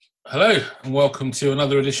Hello and welcome to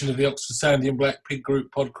another edition of the Oxford Sandy and Black Pig Group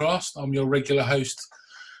podcast. I'm your regular host,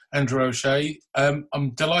 Andrew O'Shea.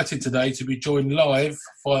 I'm delighted today to be joined live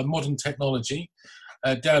via modern technology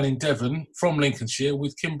down in Devon from Lincolnshire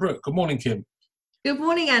with Kim Brooke. Good morning, Kim. Good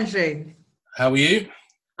morning, Andrew. How are you?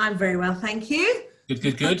 I'm very well, thank you.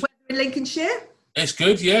 Good. Weather in Lincolnshire? It's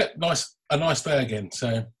good, yeah. A nice day again,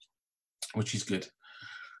 which is good.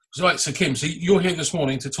 Right, so Kim, you're here this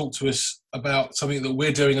morning to talk to us about something that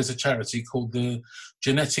we're doing as a charity called the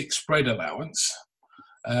Genetic Spread Allowance.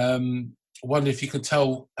 I wonder if you could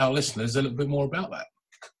tell our listeners a little bit more about that.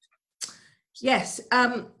 Yes,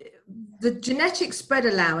 the Genetic Spread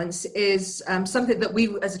Allowance is something that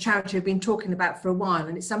we as a charity have been talking about for a while,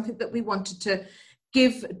 and it's something that we wanted to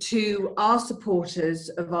give to our supporters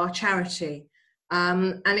of our charity.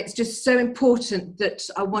 And it's just so important that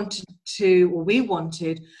we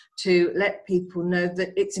wanted to let people know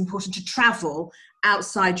that it's important to travel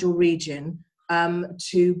outside your region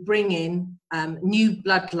to bring in new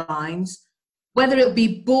bloodlines, whether it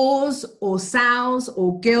be boars or sows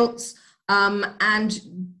or gilts, and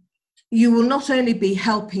you will not only be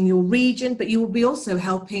helping your region, but you will be also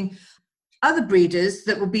helping other breeders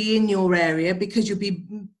that will be in your area, because you'll be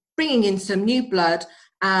bringing in some new blood.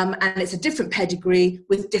 And it's a different pedigree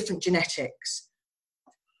with different genetics.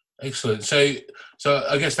 Excellent. So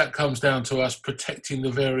I guess that comes down to us protecting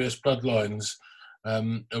the various bloodlines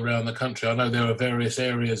around the country. I know there are various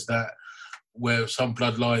areas where some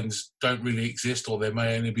bloodlines don't really exist, or there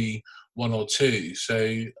may only be one or two.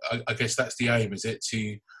 So I guess that's the aim, is it,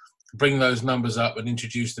 to bring those numbers up and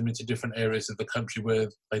introduce them into different areas of the country where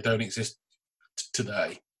they don't exist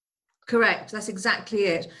today? Correct. That's exactly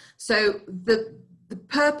it. So the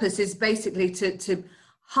purpose is basically to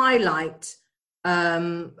highlight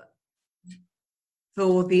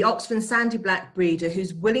for the Oxford Sandy Black breeder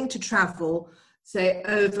who's willing to travel, say,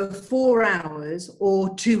 over 4 hours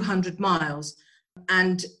or 200 miles.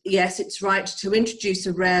 And yes, it's right to introduce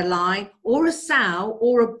a rare line or a sow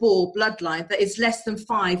or a boar bloodline that is less than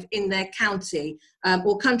 5 in their county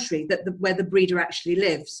or country where the breeder actually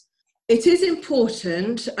lives. It is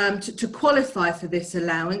important to qualify for this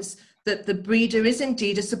allowance that the breeder is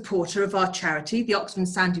indeed a supporter of our charity, the Oxford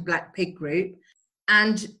Sandy Black Pig Group,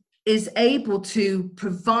 and is able to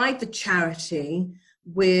provide the charity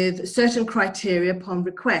with certain criteria upon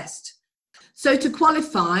request. So to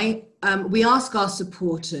qualify, we ask our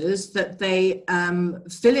supporters that they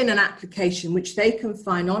fill in an application which they can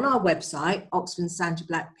find on our website,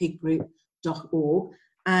 oxfordsandyblackpiggroup.org,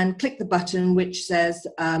 and click the button which says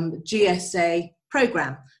GSA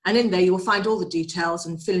programme, and in there you will find all the details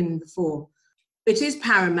and fill in the form. It is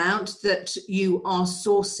paramount that you are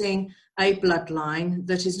sourcing a bloodline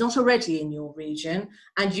that is not already in your region,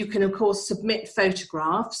 and you can of course submit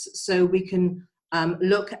photographs so we can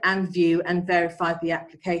look and view and verify the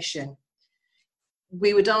application.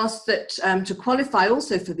 We would ask that to qualify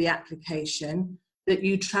also for the application that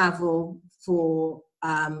you travel for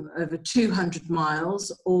over 200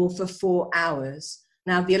 miles or for 4 hours.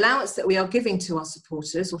 Now, the allowance that we are giving to our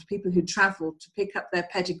supporters, or to people who travel to pick up their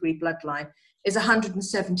pedigree bloodline, is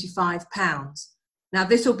 £175. Now,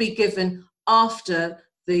 this will be given after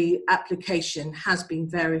the application has been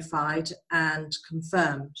verified and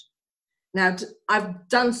confirmed. Now, I've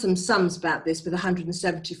done some sums about this with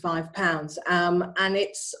 £175, and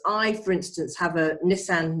I, for instance, have a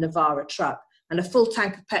Nissan Navara truck, and a full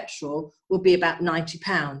tank of petrol will be about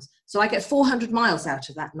 £90. So I get 400 miles out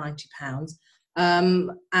of that £90. And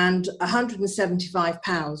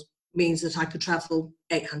 £175 means that I could travel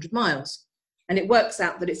 800 miles. And it works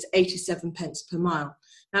out that it's 87 pence per mile.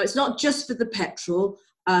 Now, it's not just for the petrol.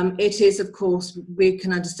 It is, of course, we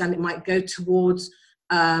can understand it might go towards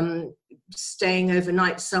staying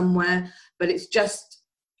overnight somewhere, but it's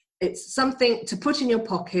something to put in your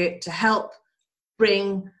pocket to help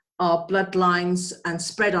bring our bloodlines and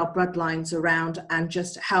spread our bloodlines around, and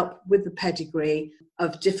just help with the pedigree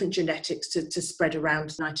of different genetics to spread around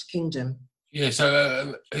the United Kingdom. Yeah,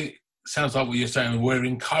 so it sounds like what you're saying. We're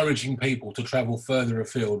encouraging people to travel further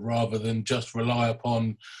afield rather than just rely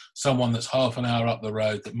upon someone that's half an hour up the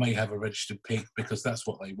road that may have a registered pig because that's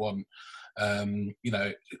what they want.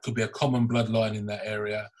 It could be a common bloodline in that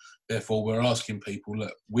area. Therefore, we're asking people,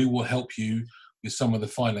 look, we will help you with some of the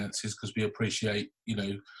finances because we appreciate,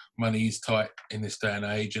 money is tight in this day and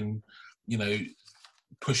age, and,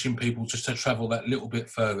 pushing people just to travel that little bit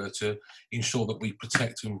further to ensure that we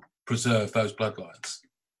protect and preserve those bloodlines.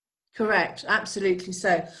 Correct, absolutely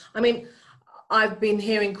so. I mean, I've been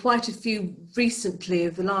hearing quite a few recently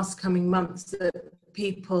of the last coming months that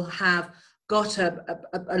people have got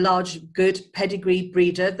a large, good pedigree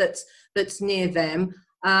breeder that's near them,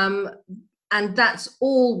 And that's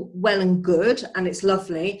all well and good, and it's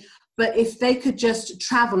lovely. But if they could just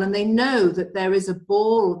travel, and they know that there is a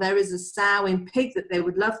boar or there is a sow in pig that they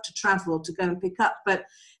would love to travel to go and pick up, but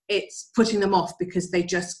it's putting them off because they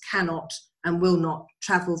just cannot and will not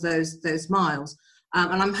travel those miles.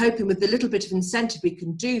 And I'm hoping with the little bit of incentive we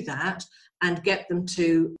can do that and get them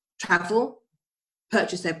to travel,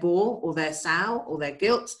 purchase their boar or their sow or their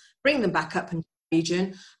gilts, bring them back up in the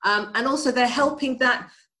region. And also they're helping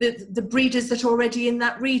the breeders that are already in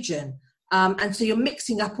that region. And so you're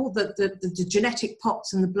mixing up all the genetic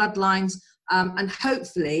pots and the bloodlines, and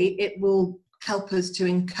hopefully it will help us to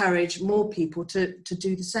encourage more people to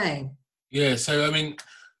do the same. Yeah, so I mean,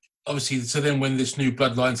 obviously, so then when this new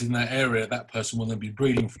bloodline's in that area, that person will then be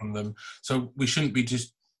breeding from them. So we shouldn't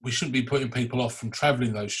be putting people off from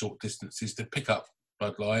travelling those short distances to pick up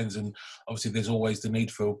bloodlines. And obviously there's always the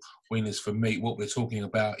need for weaners for meat. What we're talking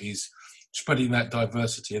about is spreading that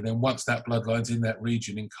diversity, and then once that bloodline's in that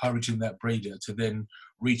region, encouraging that breeder to then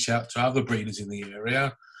reach out to other breeders in the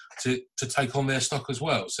area to take on their stock as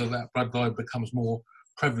well, so that bloodline becomes more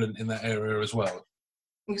prevalent in that area as well.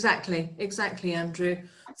 Exactly, Andrew.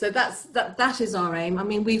 So that is our aim. I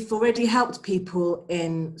mean, we've already helped people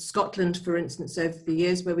in Scotland, for instance, over the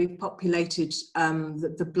years, where we've populated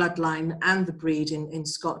the bloodline and the breed in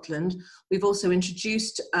Scotland. We've also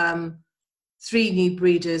introduced 3 new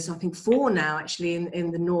breeders, I think 4 now actually,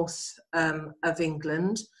 in the north of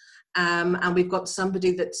England. And we've got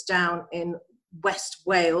somebody that's down in West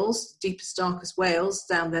Wales, deepest, darkest Wales,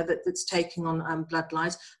 down there that's taking on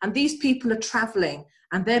bloodlines. And these people are travelling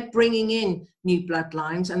and they're bringing in new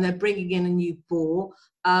bloodlines and they're bringing in a new boar.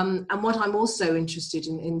 And what I'm also interested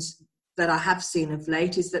in that I have seen of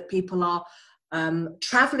late is that people are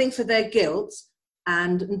travelling for their gilts,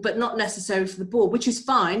 but not necessarily for the boar, which is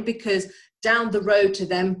fine, because down the road to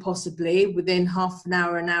them, possibly within half an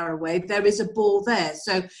hour away, there is a boar there.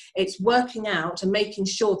 So it's working out and making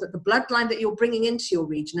sure that the bloodline that you're bringing into your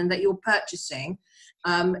region and that you're purchasing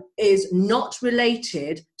is not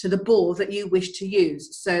related to the boar that you wish to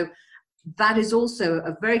use. So that is also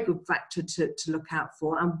a very good factor to look out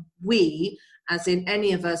for. And we, as in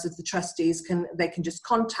any of us as the trustees, they can just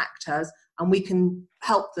contact us and we can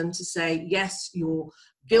help them to say, yes, your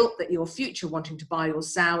gilt that you're future wanting to buy your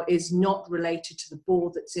sow is not related to the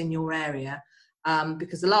boar that's in your area.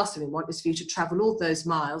 Because the last thing we want is for you to travel all those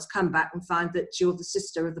miles, come back and find that you're the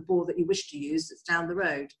sister of the boar that you wish to use that's down the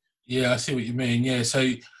road. Yeah, I see what you mean. Yeah,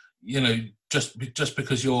 so, just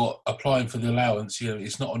because you're applying for the allowance,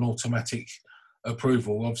 it's not an automatic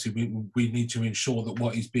approval. Obviously, we need to ensure that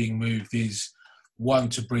what is being moved is, one,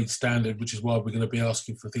 to breed standard, which is why we're going to be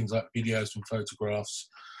asking for things like videos and photographs.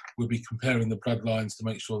 We'll be comparing the bloodlines to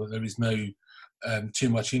make sure that there is no too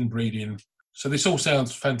much inbreeding. So this all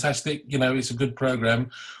sounds fantastic. It's a good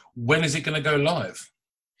program. When is it going to go live?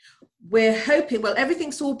 We're hoping,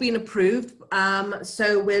 everything's all been approved.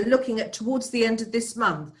 So we're looking at towards the end of this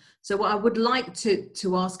month. So what I would like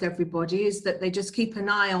to ask everybody is that they just keep an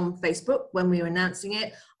eye on Facebook when we're announcing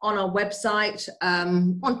it, on our website,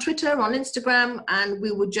 on Twitter, on Instagram, and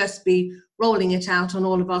we will just be rolling it out on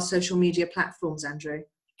all of our social media platforms, Andrew.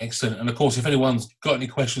 Excellent. And of course, if anyone's got any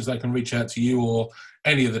questions, they can reach out to you or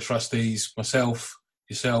any of the trustees, myself,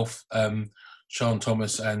 yourself, Sean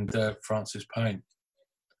Thomas and Francis Payne.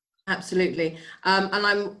 Absolutely. And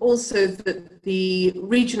I'm also the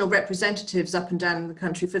regional representatives up and down in the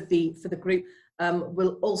country for the group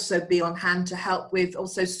will also be on hand to help with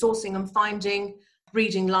also sourcing and finding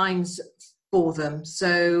breeding lines for them.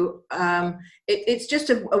 So it's just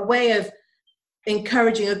a way of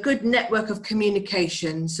encouraging a good network of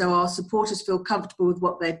communication, so our supporters feel comfortable with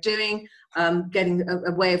what they're doing, getting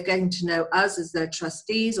a way of getting to know us as their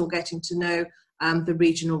trustees or getting to know the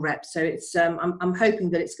regional reps. So it's I'm hoping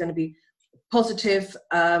that it's going to be positive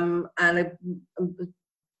and a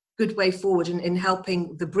good way forward in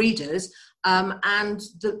helping the breeders and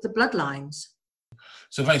the bloodlines.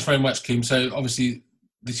 So thanks very much, Kim. So obviously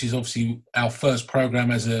this is our first programme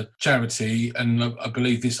as a charity, and I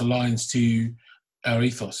believe this aligns to our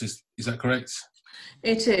ethos. Is that correct?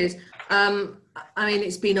 It is. I mean,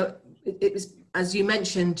 it was, as you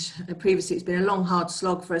mentioned previously, it's been a long, hard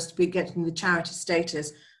slog for us to be getting the charity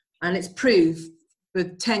status, and it's proved for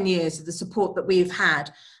 10 years of the support that we've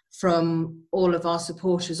had from all of our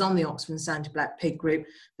supporters on the Oxford and Sandy Black Pig Group,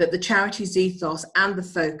 that the charity's ethos and the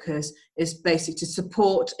focus is basically to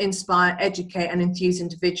support, inspire, educate and enthuse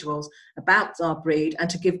individuals about our breed and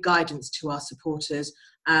to give guidance to our supporters.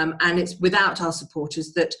 And it's without our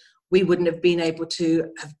supporters that we wouldn't have been able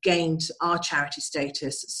to have gained our charity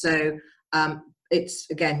status. So it's,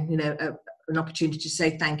 again, a an opportunity to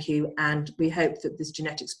say thank you, and we hope that this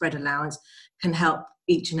genetic spread allowance can help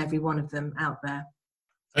each and every one of them out there.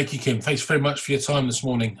 Thank you, Kim. Thanks very much for your time this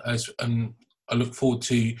morning, and I look forward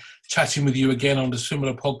to chatting with you again on a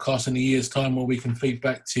similar podcast in a year's time, where we can feed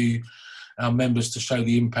back to our members to show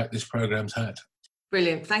the impact this program's had.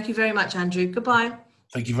 Brilliant. Thank you very much, Andrew. Goodbye.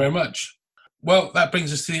 Thank you very much. Well, that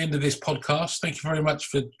brings us to the end of this podcast. Thank you very much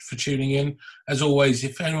for tuning in. As always,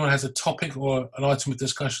 if anyone has a topic or an item of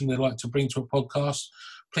discussion they'd like to bring to a podcast,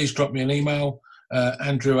 please drop me an email,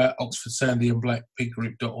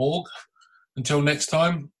 andrew@oxfordsandyandblackpiggroup.org. Until next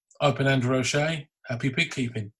time, I've been Andrew O'Shea. Happy pig keeping.